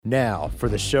Now, for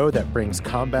the show that brings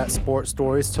combat sports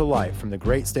stories to life from the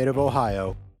great state of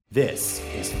Ohio, this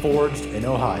is Forged in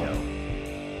Ohio.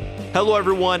 Hello,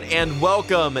 everyone, and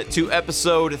welcome to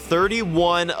episode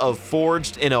 31 of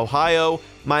Forged in Ohio.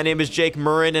 My name is Jake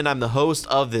Murrin, and I'm the host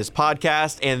of this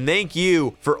podcast, and thank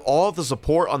you for all the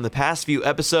support on the past few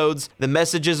episodes. The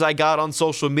messages I got on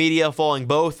social media following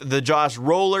both the Josh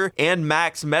Roller and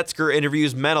Max Metzger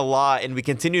interviews meant a lot, and we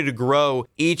continue to grow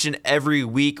each and every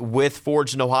week with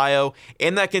Forged in Ohio,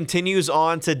 and that continues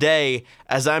on today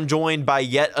as I'm joined by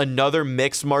yet another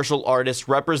mixed martial artist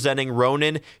representing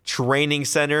Ronin Training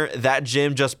Center. That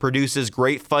gym just produces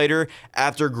great fighter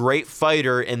after great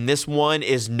fighter, and this one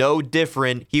is no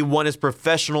different. He won his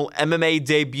professional MMA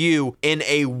debut in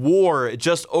a war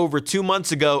just over 2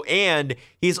 months ago, and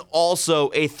he's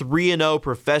also a 3-0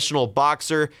 professional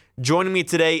boxer. Joining me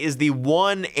today is the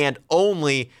one and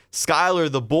only Skyler,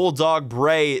 the Bulldog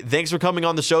Bray. Thanks for coming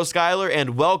on the show, Skyler,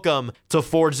 and welcome to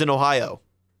Forged in Ohio.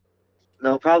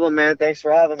 No problem, man. Thanks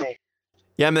for having me.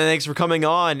 Yeah, man, thanks for coming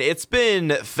on. It's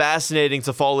been fascinating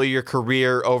to follow your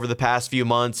career over the past few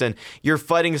months, and your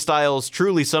fighting style is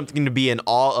truly something to be in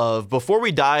awe of. Before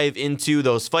we dive into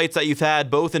those fights that you've had,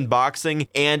 both in boxing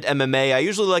and MMA, I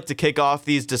usually like to kick off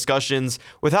these discussions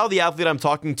with how the athlete I'm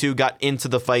talking to got into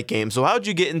the fight game. So how'd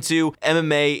you get into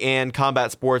MMA and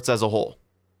combat sports as a whole?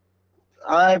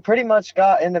 I pretty much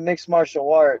got into mixed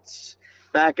martial arts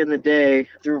back in the day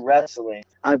through wrestling.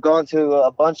 I've gone to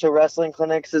a bunch of wrestling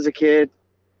clinics as a kid,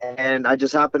 and I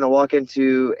just happened to walk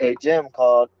into a gym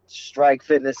called Strike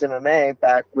Fitness MMA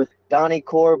back with Donnie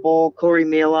Corbel, Corey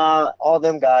Mila, all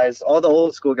them guys, all the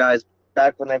old school guys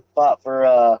back when they fought for,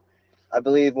 I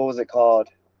believe, what was it called?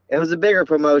 It was a bigger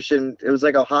promotion. It was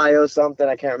like Ohio something.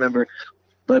 I can't remember.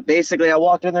 But basically, I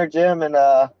walked in their gym and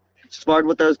sparred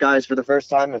with those guys for the first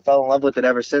time and fell in love with it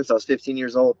ever since. I was 15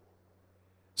 years old.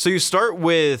 So you start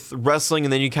with wrestling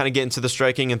and then you kind of get into the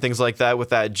striking and things like that with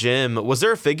that gym. Was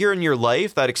there a figure in your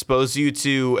life that exposed you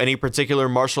to any particular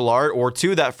martial art or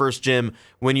to that first gym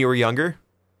when you were younger?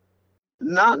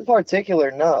 Not in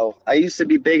particular, no. I used to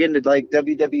be big into like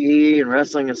WWE and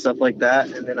wrestling and stuff like that.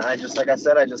 And then I just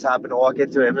happened to walk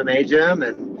into an MMA gym,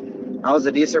 and I was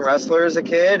a decent wrestler as a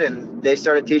kid, and they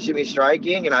started teaching me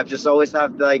striking, and I've just always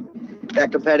had like that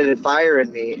competitive fire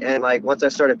in me. And like once I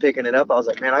started picking it up, I was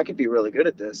like, man, I could be really good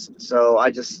at this. So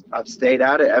I've stayed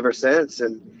at it ever since,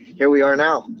 and here we are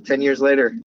now 10 years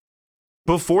later.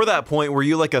 Before that point, were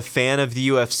you like a fan of the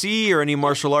UFC or any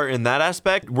martial art in that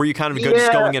aspect? Were you kind of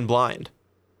just going in blind?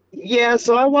 Yeah,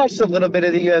 so I watched a little bit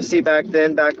of the UFC back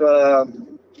then, back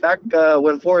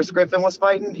when Forrest Griffin was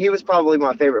fighting. He was probably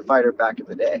my favorite fighter back in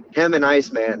the day. Him and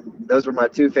Iceman, those were my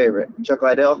two favorite. Chuck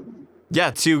Liddell.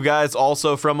 Yeah, two guys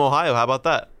also from Ohio. How about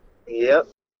that? Yep.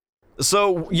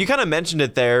 So you kind of mentioned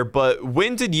it there, but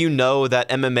when did you know that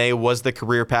MMA was the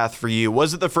career path for you?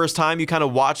 Was it the first time you kind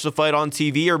of watched a fight on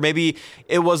TV, or maybe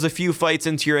it was a few fights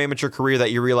into your amateur career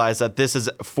that you realized that this is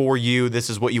for you, this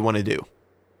is what you want to do?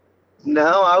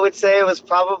 No, I would say it was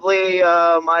probably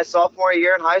my sophomore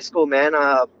year in high school, man.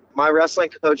 My wrestling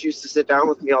coach used to sit down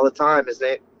with me all the time. His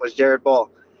name was Jared Ball.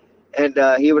 And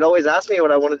he would always ask me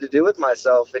what I wanted to do with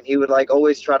myself. And he would like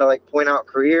always try to like point out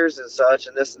careers and such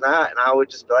and this and that. And I would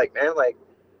just be like, man, like,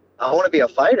 I want to be a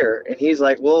fighter. And he's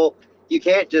like, well, you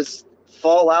can't just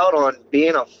fall out on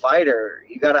being a fighter.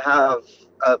 You got to have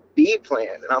a B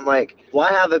plan. And I'm like,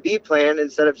 why have a B plan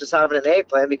instead of just having an A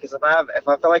plan? Because if I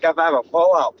feel like if I have a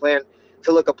fallout plan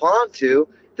to look upon to,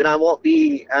 then I won't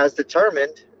be as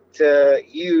determined to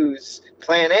use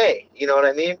plan A. You know what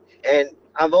I mean? And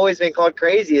I've always been called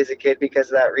crazy as a kid because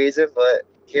of that reason, but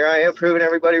here I am proving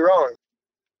everybody wrong.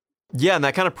 Yeah, and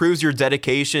that kind of proves your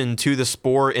dedication to the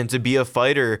sport and to be a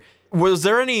fighter. Was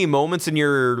there any moments in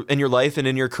your life and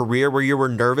in your career where you were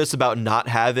nervous about not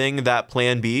having that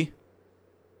plan B?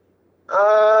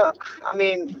 I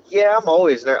mean, yeah,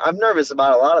 I'm nervous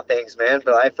about a lot of things, man,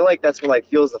 but I feel like that's what like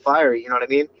fuels the fire, you know what I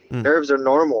mean? Nerves are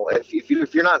normal. If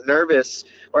you're not nervous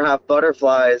or have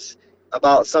butterflies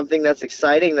about something that's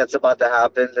exciting that's about to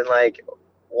happen, then like,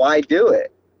 why do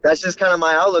it? That's just kind of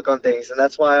my outlook on things, and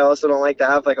that's why I also don't like to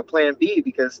have like a plan B,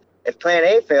 because if plan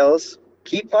A fails,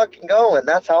 keep fucking going.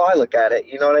 That's how I look at it,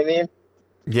 you know what I mean?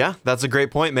 Yeah, that's a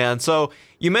great point, man. So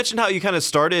you mentioned how you kind of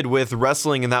started with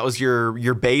wrestling and that was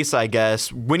your base, I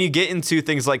guess. When you get into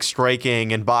things like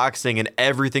striking and boxing and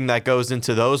everything that goes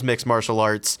into those mixed martial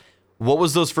arts, what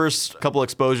was those first couple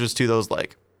exposures to those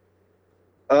like?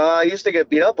 I used to get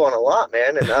beat up on a lot,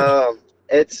 man, and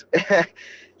it's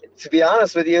to be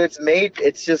honest with you,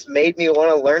 it's just made me want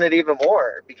to learn it even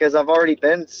more, because I've already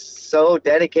been so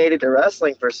dedicated to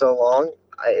wrestling for so long.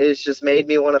 It's just made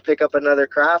me want to pick up another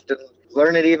craft and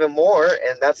learn it even more.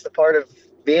 And that's the part of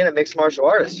being a mixed martial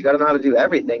artist. You got to know how to do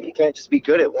everything. You can't just be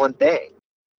good at one thing.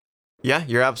 Yeah,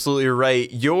 you're absolutely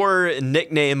right. Your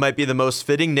nickname might be the most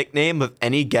fitting nickname of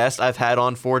any guest I've had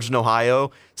on Forged in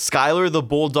Ohio. Skyler the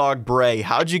Bulldog Bray.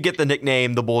 How'd you get the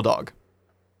nickname the Bulldog?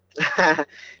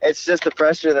 It's just the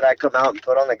pressure that I come out and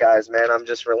put on the guys, man. I'm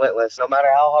just relentless. No matter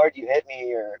how hard you hit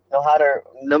me or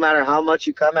no matter how much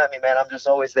you come at me, man, I'm just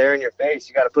always there in your face.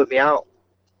 You got to put me out.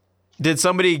 Did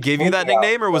somebody give you that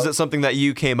nickname, or was it something that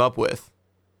you came up with?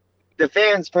 The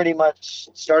fans pretty much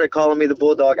started calling me the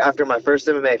Bulldog after my first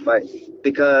MMA fight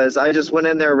because I just went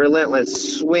in there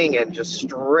relentless, swinging, just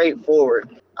straight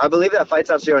forward. I believe that fight's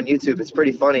actually on YouTube. It's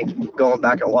pretty funny going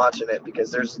back and watching it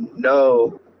because there's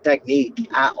no technique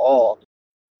at all.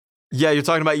 Yeah, you're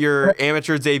talking about your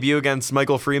amateur debut against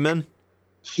Michael Freeman?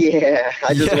 Yeah,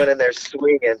 I just went in there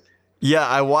swinging. Yeah,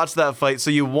 I watched that fight. So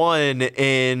you won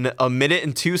in 1 minute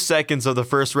and 2 seconds of the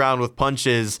first round with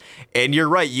punches. And you're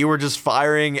right, you were just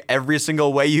firing every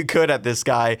single way you could at this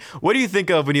guy. What do you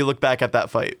think of when you look back at that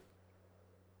fight?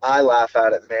 I laugh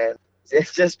at it, man.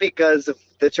 It's just because of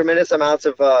the tremendous amounts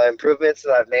of improvements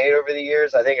that I've made over the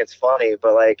years. I think it's funny,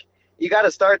 but like you got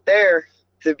to start there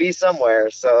to be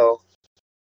somewhere. So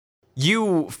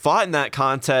you fought in that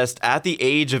contest at the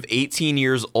age of 18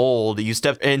 years old. You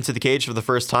stepped into the cage for the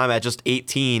first time at just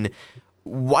 18.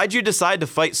 Why'd you decide to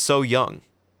fight so young?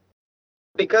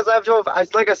 Because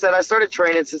like I said, I started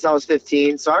training since I was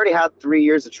 15, so I already had 3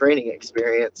 years of training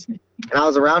experience. And I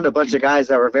was around a bunch of guys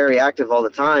that were very active all the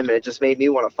time, and it just made me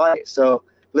want to fight. So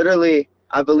literally,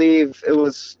 I believe it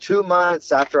was 2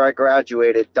 months after I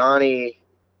graduated,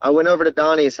 I went over to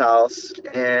Donnie's house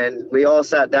and we all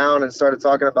sat down and started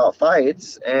talking about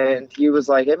fights. And he was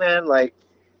like, hey, man, like,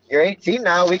 you're 18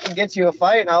 now. We can get you a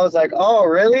fight. And I was like, oh,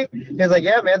 really? He was like,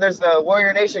 yeah, man, there's the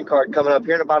Warrior Nation card coming up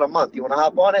here in about a month. You want to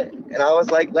hop on it? And I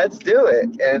was like, let's do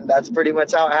it. And that's pretty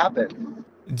much how it happened.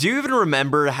 Do you even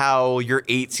remember how your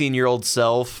 18-year-old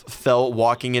self felt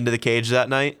walking into the cage that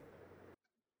night?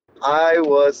 I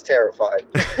was terrified,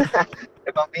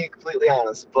 if I'm being completely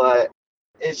honest. But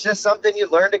it's just something you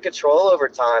learn to control over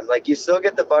time. Like, you still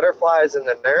get the butterflies and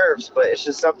the nerves, but it's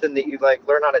just something that you, like,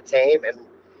 learn how to tame and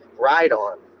ride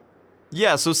on.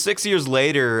 Yeah, so 6 years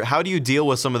later, how do you deal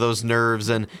with some of those nerves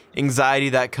and anxiety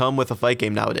that come with a fight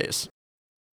game nowadays?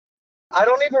 I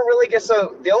don't even really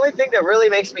the only thing that really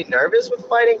makes me nervous with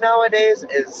fighting nowadays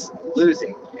is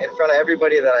losing in front of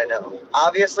everybody that I know.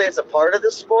 Obviously, it's a part of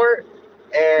the sport,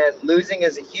 and losing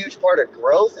is a huge part of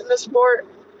growth in the sport,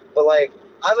 but, like,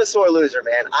 I'm a sore loser,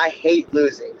 man. I hate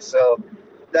losing. So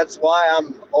that's why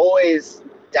I'm always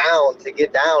down to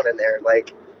get down in there.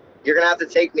 Like, you're going to have to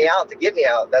take me out to get me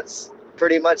out. That's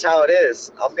pretty much how it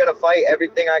is. I'm going to fight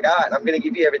everything I got. I'm going to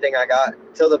give you everything I got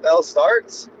till the bell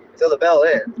starts, till the bell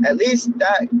ends. At least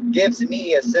that gives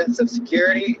me a sense of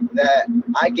security that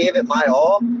I gave it my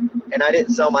all and I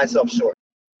didn't sell myself short.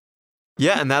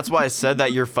 Yeah, and that's why I said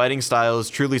that your fighting style is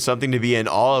truly something to be in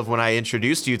awe of when I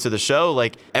introduced you to the show.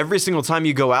 Like, every single time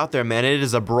you go out there, man, it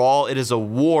is a brawl, it is a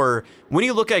war. When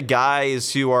you look at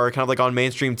guys who are kind of like on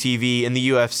mainstream TV in the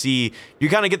UFC, you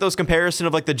kind of get those comparison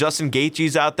of like the Justin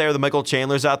Gaethjes out there, the Michael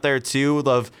Chandlers out there too,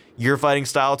 of your fighting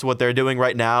style to what they're doing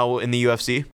right now in the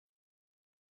UFC.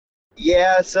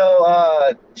 Yeah,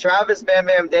 so Travis Bam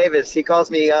Bam Davis, he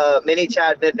calls me Mini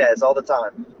Chad Mendez all the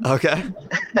time. Okay.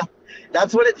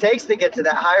 That's what it takes to get to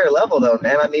that higher level, though,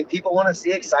 man. I mean, people want to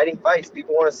see exciting fights.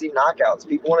 People want to see knockouts.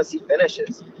 People want to see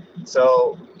finishes.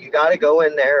 So you got to go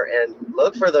in there and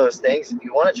look for those things if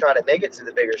you want to try to make it to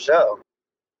the bigger show.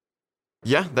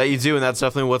 Yeah, that you do, and that's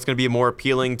definitely what's going to be more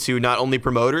appealing to not only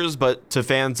promoters, but to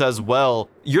fans as well.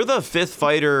 You're the 5th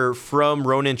fighter from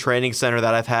Ronin Training Center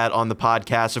that I've had on the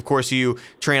podcast. Of course, you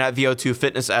train at VO2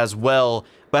 Fitness as well.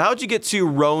 But how'd you get to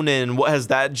Ronin? What has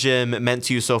that gym meant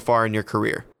to you so far in your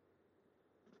career?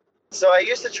 So I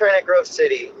used to train at Grove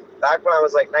City back when I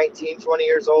was like 19, 20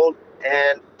 years old.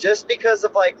 And just because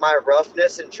of like my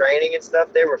roughness and training and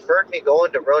stuff, they referred me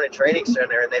going to Ronin Training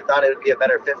Center and they thought it would be a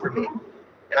better fit for me.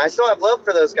 And I still have love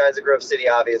for those guys at Grove City,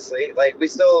 obviously. Like, we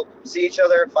still see each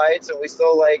other in fights and we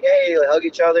still like, hey, like, hug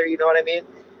each other, you know what I mean?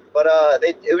 But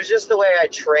it was just the way I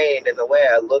trained and the way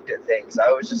I looked at things.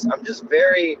 I'm just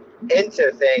very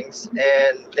into things.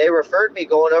 And they referred me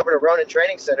going over to Ronin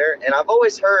Training Center. And I've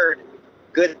always heard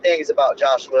good things about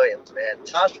Josh Williams, man.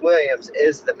 Josh Williams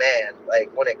is the man, like,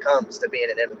 when it comes to being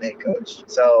an MMA coach.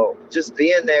 So just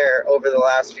being there over the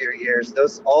last few years,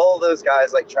 all those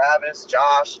guys like Travis,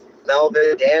 Josh,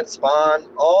 Melvin, Dan Spahn,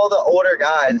 all the older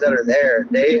guys that are there,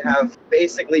 they have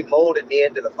basically molded me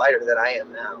into the fighter that I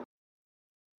am now.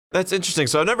 That's interesting.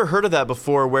 So I've never heard of that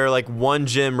before, where like one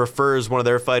gym refers one of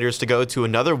their fighters to go to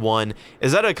another one.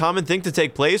 Is that a common thing to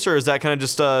take place, or is that kind of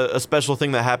just a special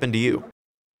thing that happened to you?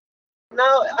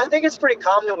 No, I think it's pretty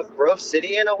common with Grove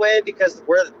City in a way because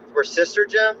we're sister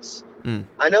gyms. Mm.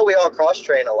 I know we all cross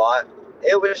train a lot.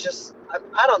 It was just,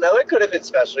 I don't know, it could have been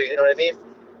special, you know what I mean?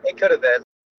 It could have been.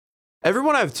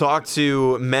 Everyone I've talked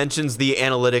to mentions the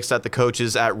analytics that the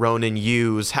coaches at Ronin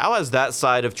use. How has that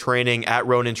side of training at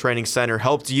Ronin Training Center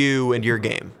helped you and your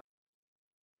game?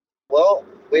 Well,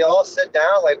 we all sit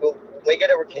down, like when we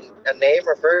get a name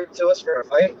referred to us for a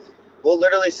fight, we'll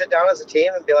literally sit down as a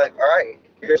team and be like, all right,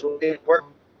 here's what we need to work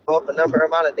up a number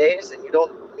amount of days, and you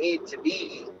don't need to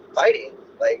be fighting.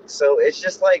 Like, so it's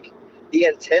just like the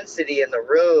intensity in the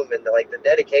room and the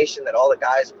dedication that all the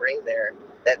guys bring there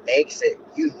that makes it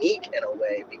unique in a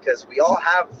way, because we all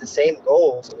have the same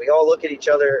goals. We all look at each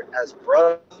other as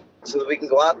brothers so that we can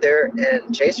go out there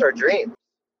and chase our dream.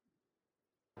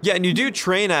 Yeah, and you do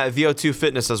train at VO2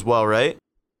 Fitness as well, right?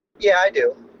 Yeah, I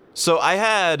do. So I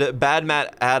had Bad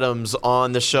Matt Adams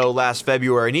on the show last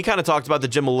February, and he kind of talked about the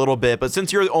gym a little bit, but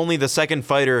since you're only the second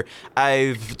fighter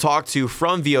I've talked to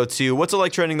from VO2, what's it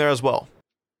like training there as well?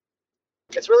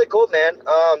 It's really cool, man.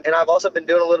 And I've also been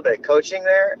doing a little bit of coaching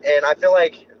there, and I feel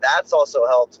like that's also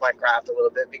helped my craft a little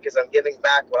bit because I'm giving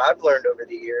back what I've learned over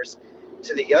the years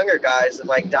to the younger guys and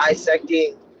dissect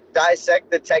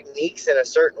the techniques in a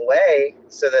certain way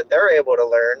so that they're able to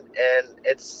learn. And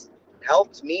it's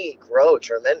helped me grow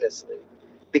tremendously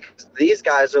because these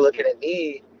guys are looking at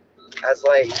me as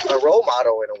like a role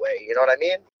model in a way. You know what I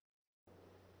mean?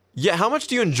 Yeah, how much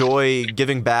do you enjoy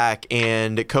giving back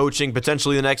and coaching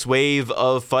potentially the next wave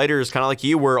of fighters, kind of like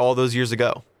you were all those years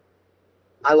ago?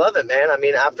 I love it, man. I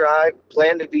mean, after I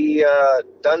plan to be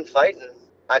done fighting,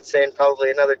 I'd say in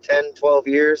probably another 10, 12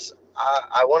 years,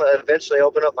 I want to eventually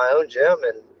open up my own gym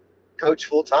and coach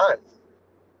full time.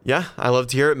 Yeah, I love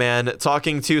to hear it, man.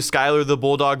 Talking to Skyler the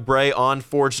Bulldog Bray on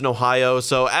Forged in Ohio.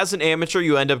 So as an amateur,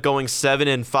 you end up going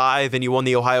 7-5, and you won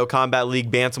the Ohio Combat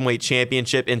League Bantamweight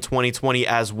Championship in 2020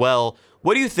 as well.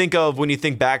 What do you think of when you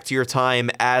think back to your time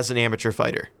as an amateur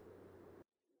fighter?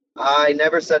 I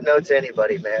never said no to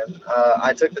anybody, man.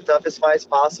 I took the toughest fights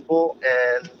possible,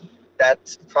 and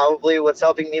that's probably what's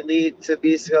helping me lead to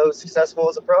be so successful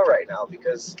as a pro right now.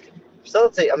 Because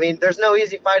there's no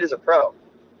easy fight as a pro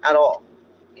at all.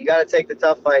 You got to take the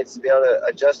tough fights to be able to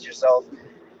adjust yourself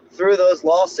through those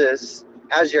losses.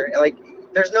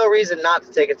 There's no reason not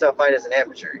to take a tough fight as an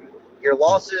amateur. Your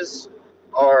losses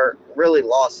are really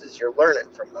losses. You're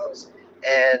learning from those.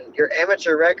 And your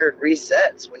amateur record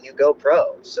resets when you go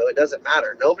pro. So it doesn't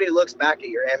matter. Nobody looks back at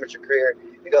your amateur career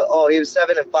and go, oh, he was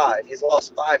 7-5. He's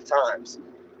lost 5 times.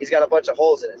 He's got a bunch of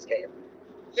holes in his game.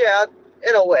 Yeah,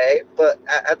 in a way. But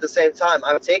at the same time,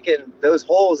 I've taken those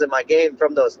holes in my game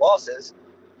from those losses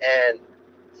and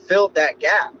filled that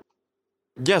gap.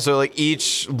 Yeah, so like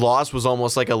each loss was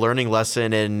almost like a learning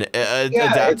lesson and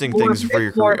adapting things for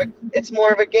your career. It's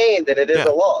more of a gain than it is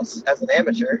a loss as an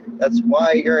amateur. That's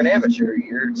why you're an amateur.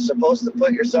 You're supposed to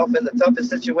put yourself in the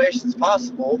toughest situations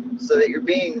possible so that you're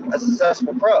being a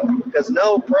successful pro, because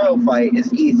no pro fight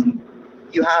is easy.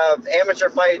 You have amateur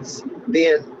fights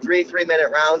being 3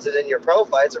 3-minute rounds, and then your pro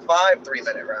fights are 5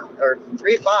 3-minute rounds, or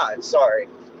 3-5, sorry.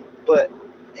 But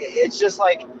it's just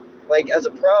like as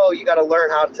a pro, you got to learn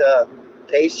how to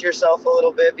pace yourself a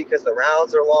little bit because the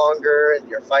rounds are longer and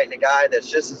you're fighting a guy that's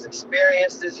just as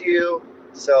experienced as you.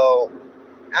 So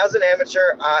as an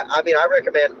amateur, I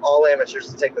recommend all amateurs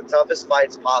to take the toughest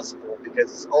fights possible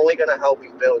because it's only going to help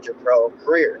you build your pro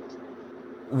career.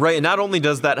 Right, and not only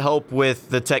does that help with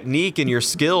the technique and your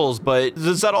skills, but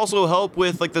does that also help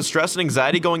with the stress and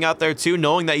anxiety going out there too,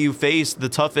 knowing that you face the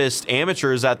toughest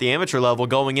amateurs at the amateur level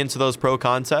going into those pro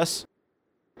contests?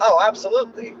 Oh,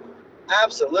 absolutely.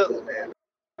 Absolutely, man.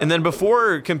 And then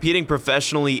before competing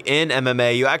professionally in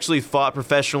MMA, you actually fought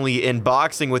professionally in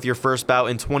boxing with your first bout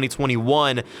in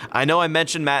 2021. I know I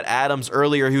mentioned Matt Adams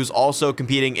earlier, who's also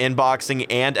competing in boxing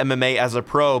and MMA as a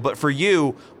pro, but for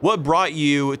you, what brought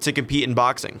you to compete in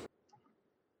boxing?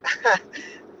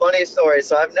 Funny story.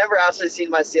 So I've never actually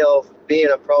seen myself being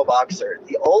a pro boxer.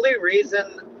 The only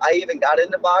reason I even got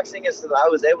into boxing is that I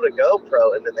was able to go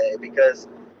pro MMA because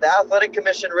the athletic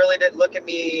commission really didn't look at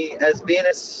me as being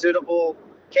a suitable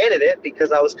candidate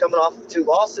because I was coming off of 2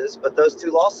 losses, but those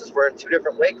 2 losses were in 2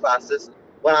 different weight classes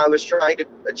when I was trying to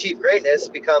achieve greatness,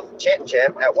 become champ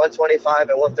at 125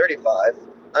 and 135.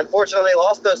 Unfortunately,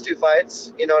 lost those 2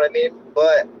 fights, you know what I mean?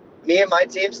 But me and my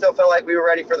team still felt like we were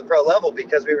ready for the pro level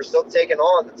because we were still taking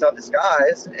on the toughest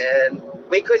guys, and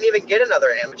we couldn't even get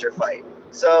another amateur fight.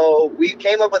 So we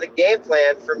came up with a game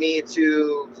plan for me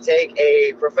to take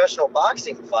a professional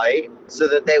boxing fight so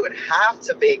that they would have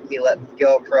to make me let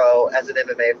go pro as an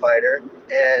MMA fighter.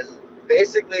 And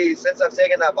basically, since I've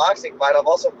taken that boxing fight, I've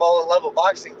also fallen in love with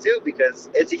boxing too, because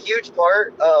it's a huge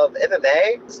part of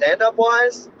MMA stand-up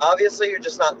wise. Obviously, you're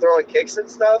just not throwing kicks and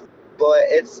stuff, but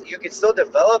you can still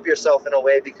develop yourself in a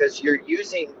way because you're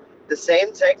using the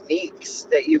same techniques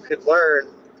that you could learn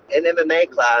in MMA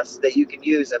class that you can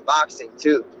use in boxing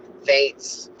too.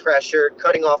 Feints, pressure,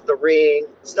 cutting off the ring,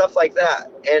 stuff like that.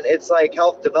 And it's like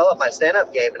helped develop my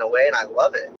stand-up game in a way, and I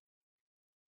love it.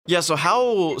 Yeah, so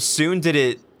how soon did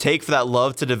it take for that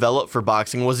love to develop for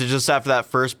boxing? Was it just after that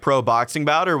first pro boxing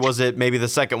bout, or was it maybe the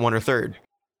second one or third?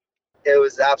 It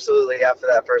was absolutely after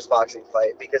that first boxing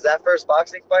fight, because that first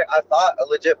boxing fight, I fought a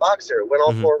legit boxer, went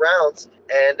all 4 rounds,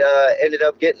 and ended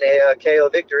up getting a KO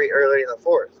victory early in the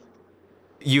 4th.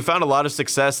 You found a lot of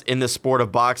success in the sport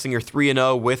of boxing. You're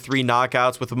 3-0 with 3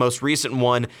 knockouts, with the most recent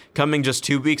one coming just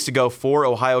 2 weeks ago for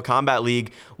Ohio Combat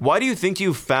League. Why do you think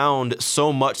you found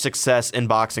so much success in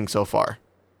boxing so far?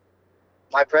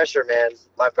 My pressure, man.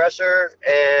 My pressure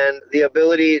and the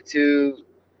ability to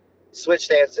switch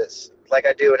stances like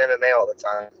I do in MMA all the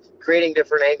time. Creating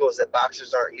different angles that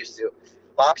boxers aren't used to.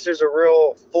 Boxers are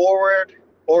real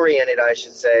forward-oriented, I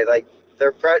should say. Like they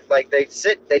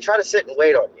try to sit and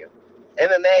wait on you.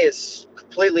 MMA is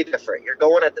completely different. You're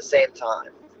going at the same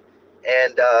time.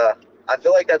 And I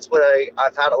feel like that's what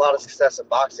I've had a lot of success in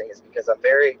boxing, is because I'm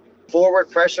very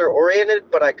forward pressure oriented,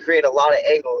 but I create a lot of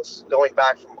angles going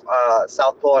back from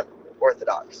southpaw and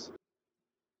orthodox.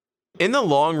 In the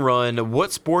long run,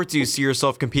 what sport do you see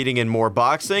yourself competing in more?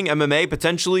 Boxing, MMA,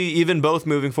 potentially even both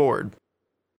moving forward?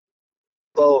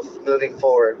 Both moving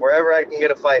forward. Wherever I can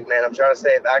get a fight, man, I'm trying to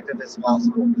stay as active as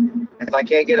possible. If I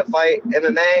can't get a fight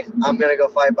MMA, I'm going to go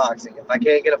fight boxing. If I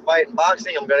can't get a fight in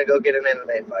boxing, I'm going to go get an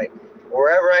MMA fight.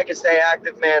 Wherever I can stay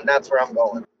active, man, that's where I'm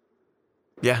going.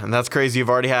 Yeah, and that's crazy. You've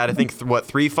already had, I think,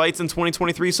 3 fights in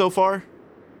 2023 so far?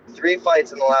 3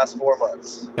 fights in the last 4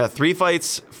 months. Yeah, 3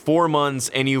 fights, 4 months,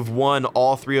 and you've won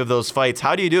all 3 of those fights.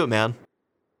 How do you do it, man?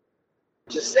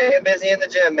 Just staying busy in the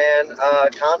gym, man.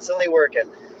 Constantly working,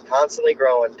 constantly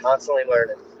growing, constantly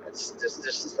learning. It's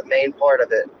just the main part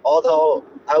of it. Although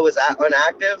I was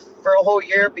inactive for a whole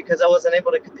year because I wasn't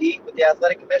able to compete with the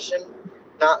athletic commission,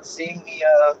 not seeing me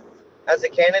as a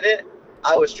candidate,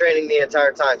 I was training the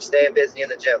entire time, staying busy in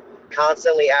the gym,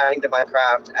 constantly adding to my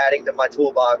craft, adding to my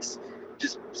toolbox,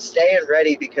 just staying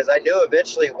ready, because I knew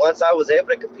eventually once I was able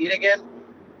to compete again,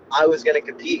 I was going to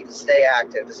compete and stay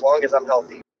active as long as I'm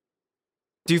healthy.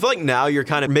 Do you feel like now you're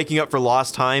kind of making up for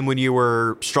lost time when you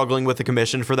were struggling with the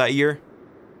commission for that year?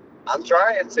 I'm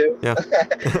trying to. Yeah.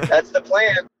 That's the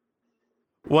plan.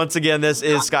 Once again, this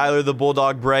is Skyler, the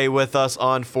Bulldog Bray, with us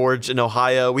on Forged in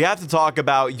Ohio. We have to talk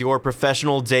about your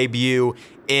professional debut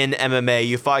in MMA.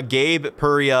 You fought Gabe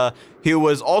Puria, who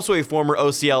was also a former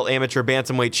OCL amateur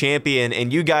bantamweight champion,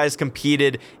 and you guys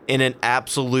competed in an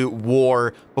absolute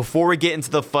war. Before we get into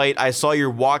the fight, I saw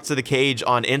your walk to the cage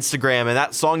on Instagram, and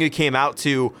that song you came out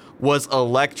to was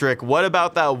electric. What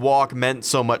about that walk meant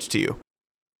so much to you?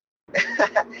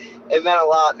 It meant a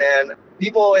lot, man.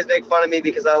 People always make fun of me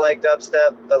because I like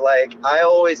dubstep, but like I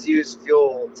always use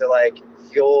fuel to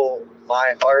fuel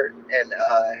my heart and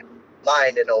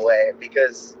mind in a way,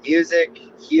 because music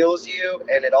heals you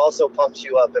and it also pumps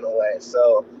you up in a way.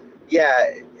 So yeah,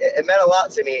 it meant a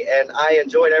lot to me and I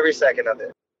enjoyed every second of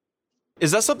it.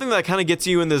 Is that something that kind of gets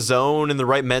you in the zone, in the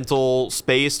right mental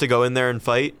space to go in there and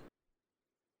fight?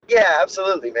 Yeah,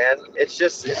 absolutely, man. It's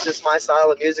just my style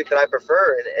of music that I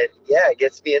prefer, and it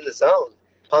gets me in the zone,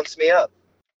 pumps me up.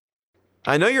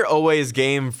 I know you're always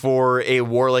game for a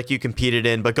war like you competed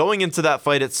in, but going into that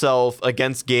fight itself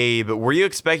against Gabe, were you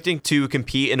expecting to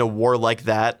compete in a war like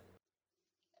that?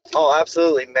 Oh,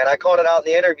 absolutely, man. I called it out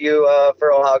in the interview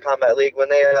for Ohio Combat League when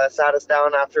they sat us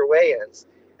down after weigh-ins.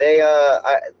 They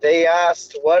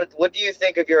asked, what do you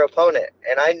think of your opponent?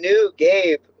 And I knew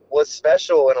Gabe was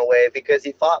special in a way because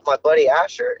he fought my buddy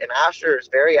Asher, and Asher is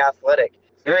very athletic,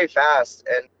 very fast,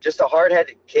 and just a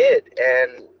hard-headed kid.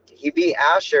 And he beat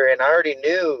Asher, and I already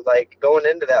knew, going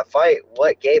into that fight,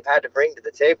 what Gabe had to bring to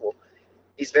the table.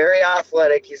 He's very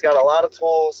athletic. He's got a lot of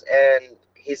tools, and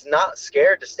he's not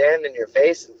scared to stand in your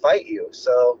face and fight you.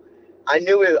 So I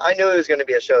knew it was going to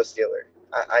be a show stealer.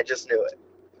 I just knew it.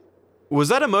 Was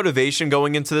that a motivation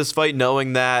going into this fight,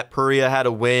 knowing that Puria had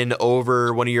a win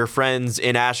over one of your friends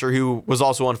in Asher, who was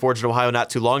also on Forged in Ohio not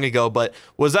too long ago, but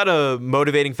was that a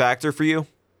motivating factor for you?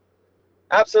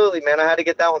 Absolutely, man. I had to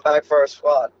get that one back for our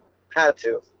squad. Had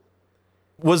to.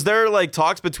 Was there like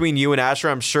talks between you and Asher,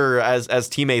 I'm sure, as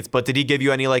teammates, but did he give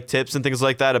you any like tips and things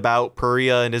like that about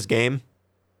Puria and his game?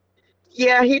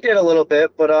 Yeah, he did a little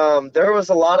bit, but there was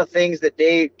a lot of things that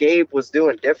Gabe was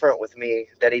doing different with me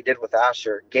that he did with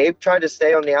Asher. Gabe tried to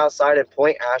stay on the outside and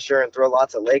point Asher and throw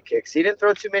lots of leg kicks. He didn't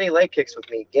throw too many leg kicks with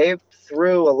me. Gabe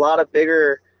threw a lot of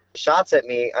bigger shots at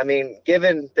me. I mean,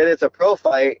 given that it's a pro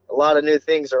fight, a lot of new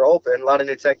things are open, a lot of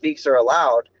new techniques are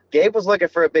allowed. Gabe was looking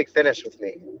for a big finish with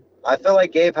me. I feel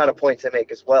like Gabe had a point to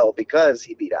make as well because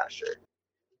he beat Asher.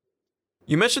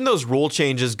 You mentioned those rule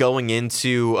changes going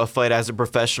into a fight as a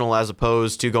professional as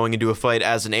opposed to going into a fight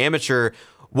as an amateur.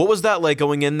 What was that like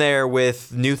going in there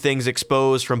with new things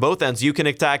exposed from both ends? You can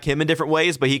attack him in different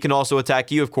ways, but he can also attack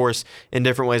you, of course, in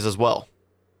different ways as well.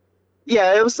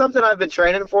 Yeah, it was something I've been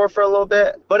training for a little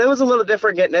bit, but it was a little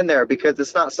different getting in there because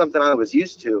it's not something I was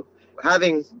used to.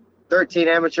 Having 13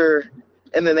 amateur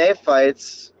MMA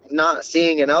fights, not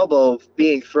seeing an elbow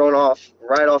being thrown off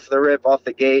right off the rip, off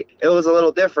the gate, it was a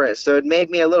little different. So it made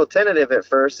me a little tentative at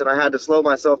first, and I had to slow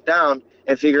myself down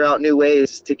and figure out new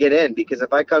ways to get in, because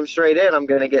if I come straight in, I'm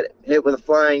going to get hit with a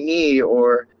flying knee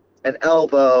or an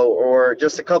elbow or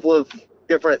just a couple of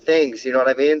different things, you know what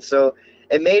I mean? So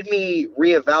it made me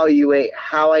reevaluate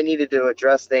how I needed to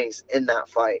address things in that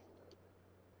fight.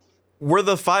 Were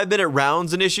the 5-minute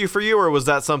rounds an issue for you, or was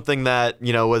that something that,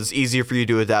 was easier for you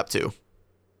to adapt to?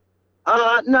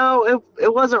 No,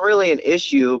 it wasn't really an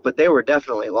issue, but they were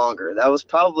definitely longer. That was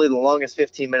probably the longest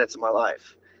 15 minutes of my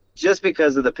life, just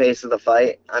because of the pace of the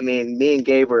fight. I mean, me and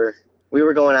Gabe we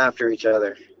were going after each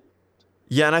other.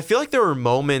 Yeah, and I feel like there were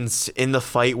moments in the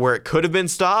fight where it could have been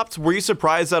stopped. Were you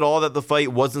surprised at all that the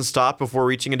fight wasn't stopped before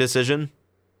reaching a decision?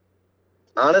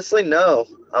 Honestly, no,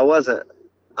 I wasn't.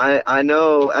 I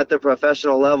know at the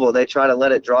professional level, they try to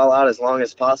let it draw out as long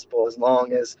as possible, as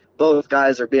long as both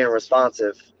guys are being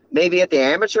responsive. Maybe at the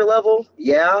amateur level,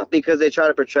 yeah, because they try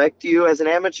to protect you as an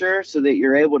amateur so that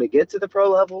you're able to get to the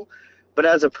pro level. But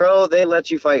as a pro, they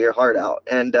let you fight your heart out.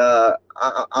 And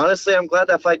honestly, I'm glad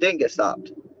that fight didn't get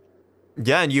stopped.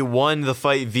 Yeah, and you won the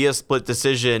fight via split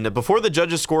decision. Before the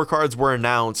judges' scorecards were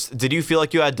announced, did you feel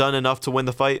like you had done enough to win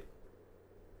the fight?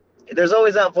 There's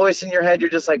always that voice in your head. You're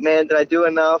just like, man, did I do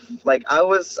enough? Like, I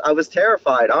was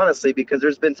terrified, honestly, because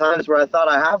there's been times where I thought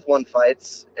I have won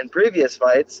fights in previous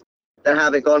fights that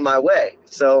haven't gone my way.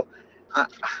 So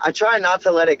I try not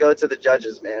to let it go to the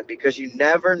judges, man, because you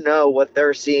never know what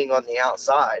they're seeing on the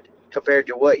outside compared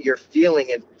to what you're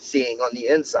feeling and seeing on the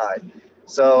inside.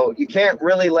 So you can't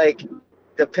really,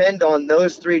 depend on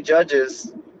those three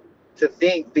judges to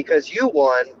think because you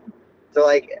won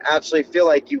to, actually feel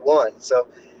like you won. So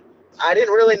I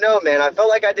didn't really know, man. I felt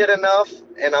like I did enough,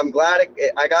 and I'm glad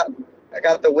I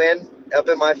got the win up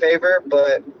in my favor,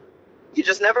 but you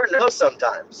just never know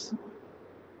sometimes.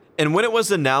 And when it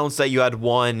was announced that you had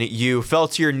won, you fell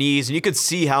to your knees and you could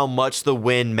see how much the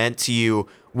win meant to you.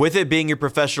 With it being your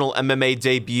professional MMA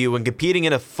debut and competing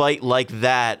in a fight like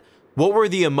that, what were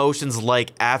the emotions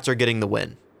like after getting the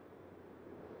win?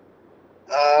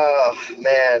 Oh,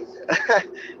 man.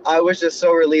 I was just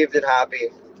so relieved and happy.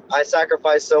 I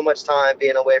sacrificed so much time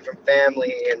being away from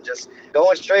family and just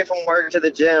going straight from work to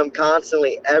the gym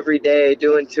constantly every day,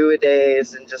 doing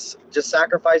 2-a-days, and just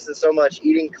sacrificing so much,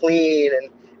 eating clean and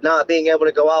not being able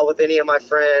to go out with any of my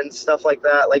friends, stuff like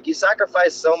that. You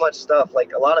sacrifice so much stuff.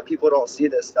 A lot of people don't see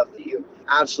this stuff that you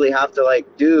actually have to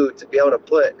do to be able to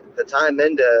put the time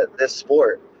into this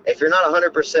sport. If you're not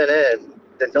 100% in,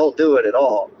 then don't do it at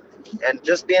all. And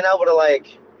just being able to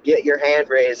get your hand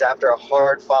raised after a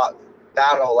hard fought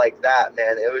battle like that,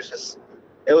 man, it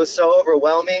was so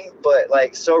overwhelming, but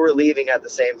so relieving at the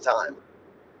same time.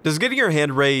 Does getting your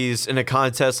hand raised in a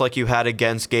contest like you had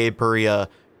against Gabe Puria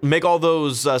make all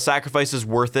those sacrifices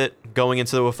worth it going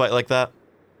into a fight like that?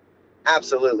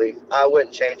 Absolutely. I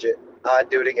wouldn't change it.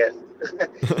 I'd do it again.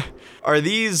 Are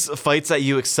these fights that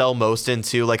you excel most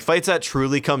into, fights that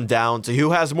truly come down to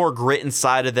who has more grit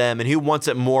inside of them and who wants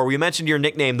it more? We mentioned your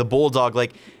nickname, the Bulldog.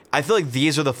 I feel like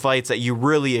these are the fights that you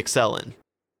really excel in.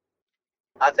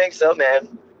 I think so,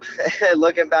 man.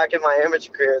 Looking back at my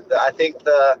amateur career, I think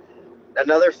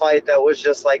another fight that was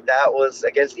just like that was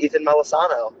against Ethan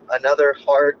Melisano, another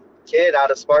hard kid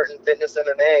out of Spartan Fitness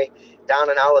MMA down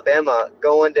in Alabama,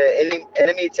 going to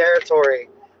enemy territory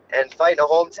and fighting a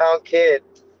hometown kid.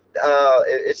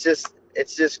 It's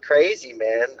just crazy,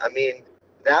 man. I mean,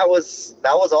 that was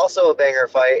also a banger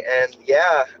fight, and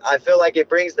yeah, I feel like it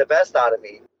brings the best out of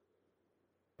me.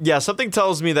 Yeah, something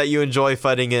tells me that you enjoy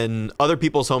fighting in other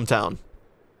people's hometown.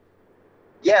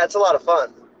 Yeah, it's a lot of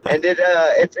fun. And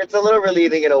it's a little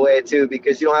relieving in a way too,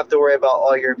 because you don't have to worry about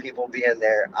all your people being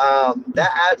there.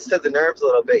 That adds to the nerves a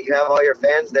little bit. You have all your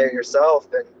fans there yourself,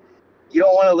 and you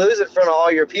don't want to lose in front of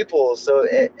all your people, so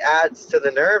it adds to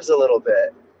the nerves a little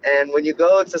bit. And when you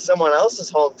go to someone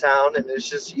else's hometown and it's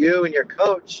just you and your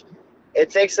coach,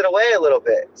 it takes it away a little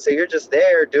bit. So you're just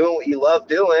there doing what you love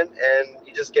doing, and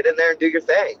you just get in there and do your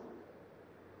thing.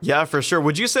 Yeah, for sure.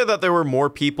 Would you say that there were more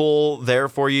people there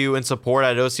for you in support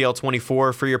at OCL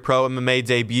 24 for your pro MMA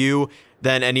debut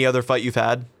than any other fight you've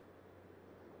had?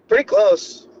 Pretty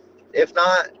close. If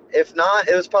not,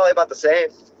 it was probably about the same.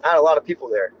 I had a lot of people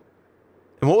there.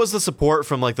 And what was the support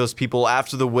from like those people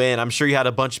after the win? I'm sure you had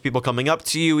a bunch of people coming up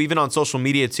to you, even on social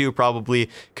media too, probably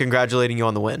congratulating you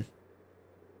on the win.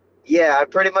 Yeah, I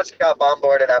pretty much got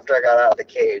bombarded after I got out of the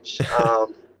cage.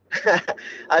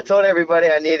 I told everybody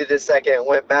I needed a second,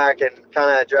 went back and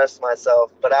kind of addressed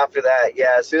myself. But after that,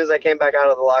 yeah, as soon as I came back out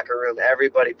of the locker room,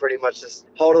 everybody pretty much just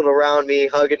huddled around me,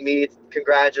 hugging me,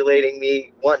 congratulating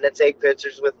me, wanting to take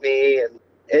pictures with me. And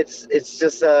it's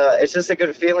just a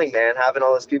good feeling, man, having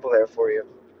all those people there for you.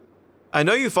 I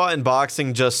know you fought in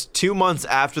boxing just 2 months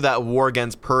after that war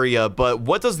against Puria, but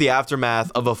what does the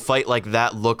aftermath of a fight like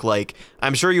that look like?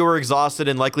 I'm sure you were exhausted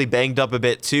and likely banged up a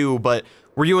bit too, but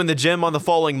were you in the gym on the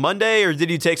following Monday, or did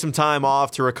you take some time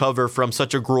off to recover from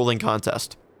such a grueling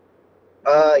contest?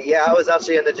 Yeah, I was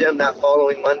actually in the gym that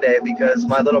following Monday because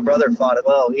my little brother fought as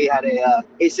well.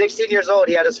 He's 16 years old.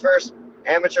 He had his first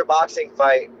amateur boxing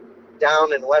fight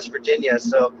down in West Virginia,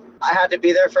 so I had to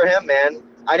be there for him, man.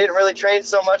 I didn't really train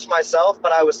so much myself,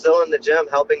 but I was still in the gym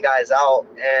helping guys out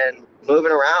and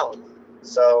moving around.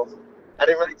 So I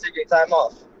didn't really take any time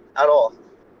off at all.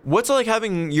 What's it like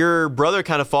having your brother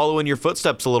kind of follow in your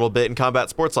footsteps a little bit in combat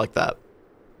sports like that?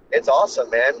 It's awesome,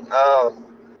 man.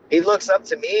 He looks up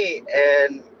to me,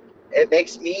 and it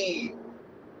makes me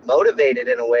motivated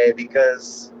in a way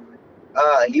because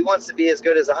he wants to be as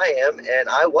good as I am, and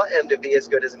I want him to be as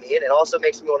good as me, and it also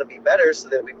makes me want to be better so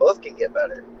that we both can get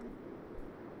better.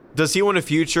 Does he want a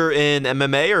future in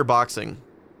MMA or boxing?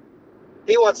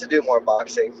 He wants to do more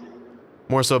boxing.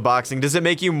 More so boxing. Does it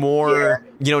make you more,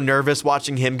 nervous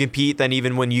watching him compete than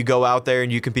even when you go out there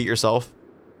and you compete yourself?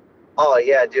 Oh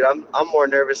yeah, dude, I'm more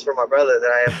nervous for my brother than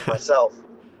I am for myself.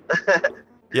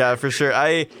 Yeah, for sure.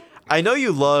 I know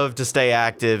you love to stay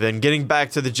active, and getting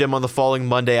back to the gym on the following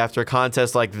Monday after a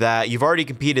contest like that, you've already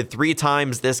competed 3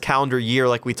 times this calendar year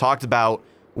like we talked about.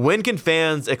 When can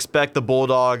fans expect the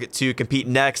Bulldog to compete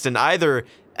next in either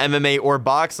MMA or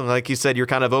boxing? Like you said, you're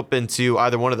kind of open to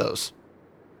either one of those.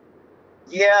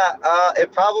 Yeah,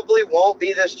 it probably won't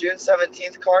be this June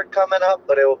 17th card coming up,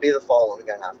 but it will be the following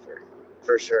after,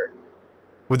 for sure.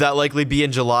 Would that likely be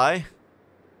in July?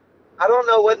 I don't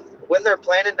know when they're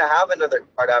planning to have another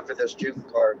card after this June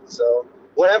card. So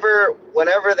whenever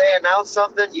they announce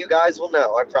something, you guys will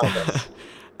know, I promise.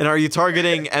 And are you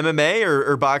targeting MMA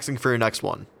or boxing for your next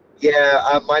one? Yeah,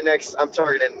 I'm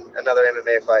targeting another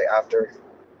MMA fight after.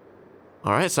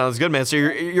 All right, sounds good, man. So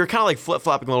you're kind of like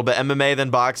flip-flopping a little bit, MMA,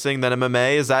 then boxing, then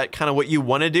MMA. Is that kind of what you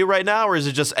want to do right now, or is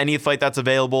it just any fight that's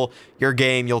available, your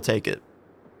game, you'll take it?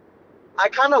 I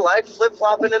kind of like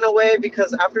flip-flopping in a way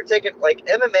because after taking, like,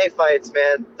 MMA fights,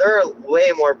 man, they're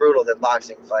way more brutal than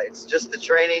boxing fights. Just the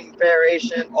training,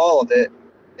 preparation, all of it.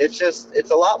 It's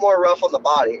a lot more rough on the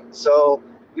body. So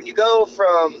when you go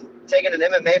from taking an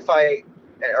MMA fight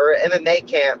or an MMA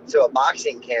camp to a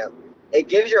boxing camp, it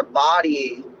gives your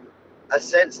body a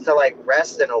sense to like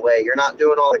rest in a way. You're not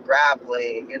doing all the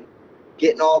grappling and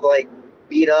getting all the like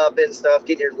beat up and stuff,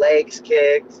 getting your legs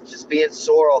kicked, just being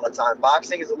sore all the time.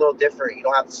 Boxing is a little different. You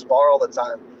don't have to spar all the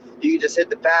time. You can just hit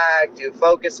the bag, do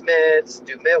focus mitts,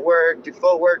 do mitt work, do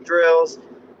footwork drills.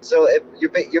 So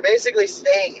you're basically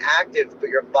staying active, but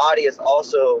your body is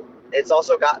also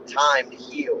got time to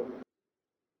heal.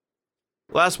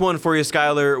 Last one for you,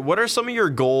 Skyler. What are some of your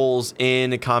goals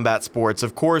in combat sports?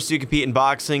 Of course, you compete in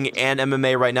boxing and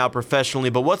MMA right now professionally,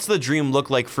 but what's the dream look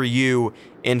like for you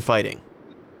in fighting?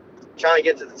 Trying to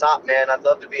get to the top, man. I'd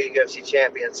love to be a UFC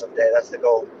champion someday. That's the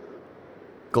goal.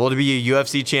 Goal to be a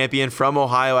UFC champion from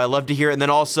Ohio. I love to hear it. And then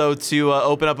also to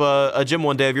open up a gym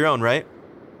one day of your own, right?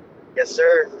 Yes,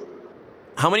 sir.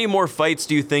 How many more fights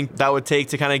do you think that would take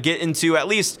to kind of get into at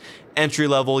least entry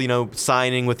level,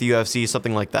 signing with the UFC,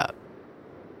 something like that?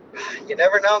 You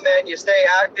never know, man. You stay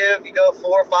active. You go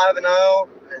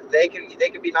 4-5-0. They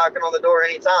could be knocking on the door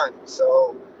anytime.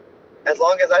 So as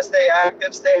long as I stay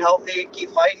active, stay healthy,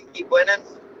 keep fighting, keep winning,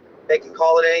 they can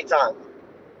call it any time.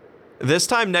 This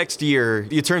time next year,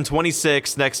 you turn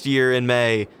 26 next year in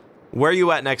May. Where are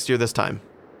you at next year this time?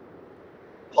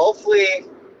 Hopefully,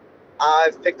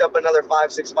 I've picked up another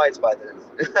 5-6 fights by then.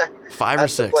 5 or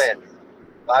That's 6. the plan.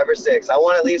 5 or 6. I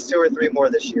want at least 2 or 3 more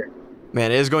this year.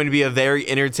 Man, it is going to be a very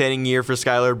entertaining year for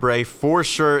Skyler Bray for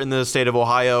sure in the state of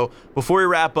Ohio. Before we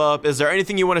wrap up, is there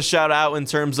anything you want to shout out in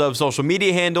terms of social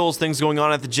media handles, things going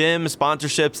on at the gym,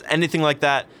 sponsorships, anything like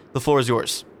that? The floor is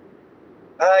yours.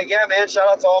 Yeah, man. Shout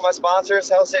out to all my sponsors: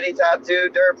 Hell City Tattoo,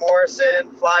 Dirt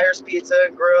Morrison, Flyers Pizza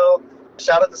and Grill.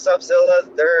 Shout out to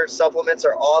Subzilla. Their supplements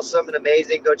are awesome and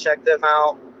amazing. Go check them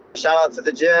out. Shout out to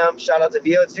the gym. Shout out to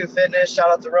VO2 Fitness. Shout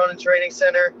out to Ronin Training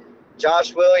Center.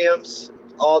 Josh Williams.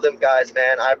 All them guys,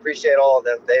 man. I appreciate all of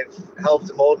them. They've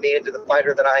helped mold me into the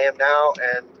fighter that I am now,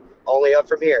 and only up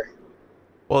from here.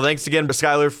 Well, thanks again,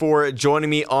 Skyler, for joining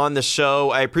me on the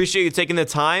show. I appreciate you taking the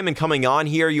time and coming on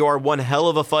here. You are one hell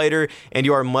of a fighter, and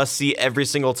you are must-see every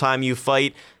single time you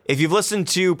fight. If you've listened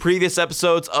to previous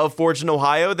episodes of Forged in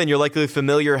Ohio, then you're likely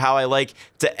familiar how I like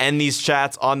to end these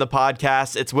chats on the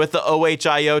podcast. It's with the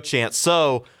OHIO chant.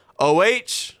 So,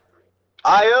 OH?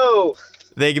 IO!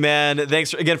 Thank you, man.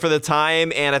 Thanks again for the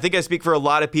time. And I think I speak for a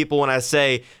lot of people when I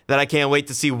say that I can't wait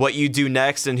to see what you do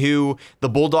next and who the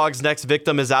Bulldog's next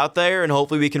victim is out there. And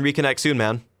hopefully we can reconnect soon,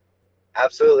 man.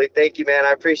 Absolutely. Thank you, man.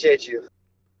 I appreciate you.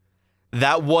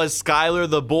 That was Skyler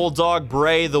the Bulldog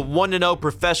Bray, the 1-0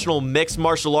 professional mixed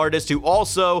martial artist who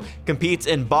also competes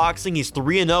in boxing. He's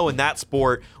 3-0 in that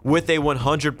sport with a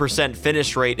 100%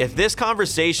 finish rate. If this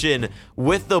conversation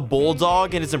with the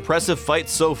Bulldog and his impressive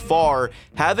fights so far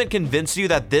haven't convinced you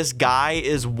that this guy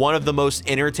is one of the most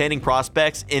entertaining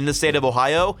prospects in the state of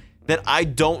Ohio, then I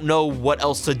don't know what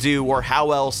else to do or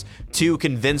how else to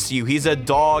convince you. He's a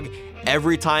dog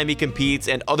every time he competes,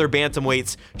 and other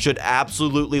bantamweights should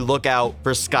absolutely look out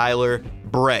for Skyler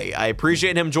Bray. I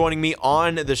appreciate him joining me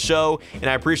on the show, and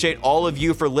I appreciate all of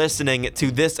you for listening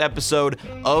to this episode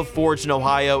of Forged in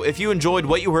Ohio. If you enjoyed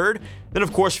what you heard, then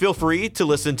of course feel free to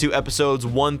listen to episodes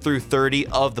 1 through 30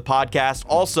 of the podcast.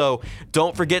 Also,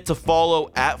 don't forget to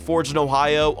follow at Forged in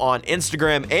Ohio on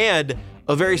Instagram, and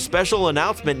a very special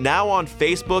announcement now on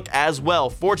Facebook as well.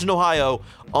 Forged in Ohio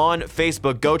on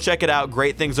Facebook. Go check it out.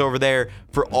 Great things over there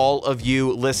for all of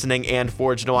you listening and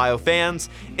Forged in Ohio fans.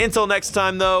 Until next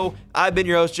time, though, I've been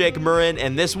your host, Jake Murrin,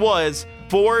 and this was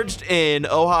Forged in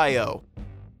Ohio.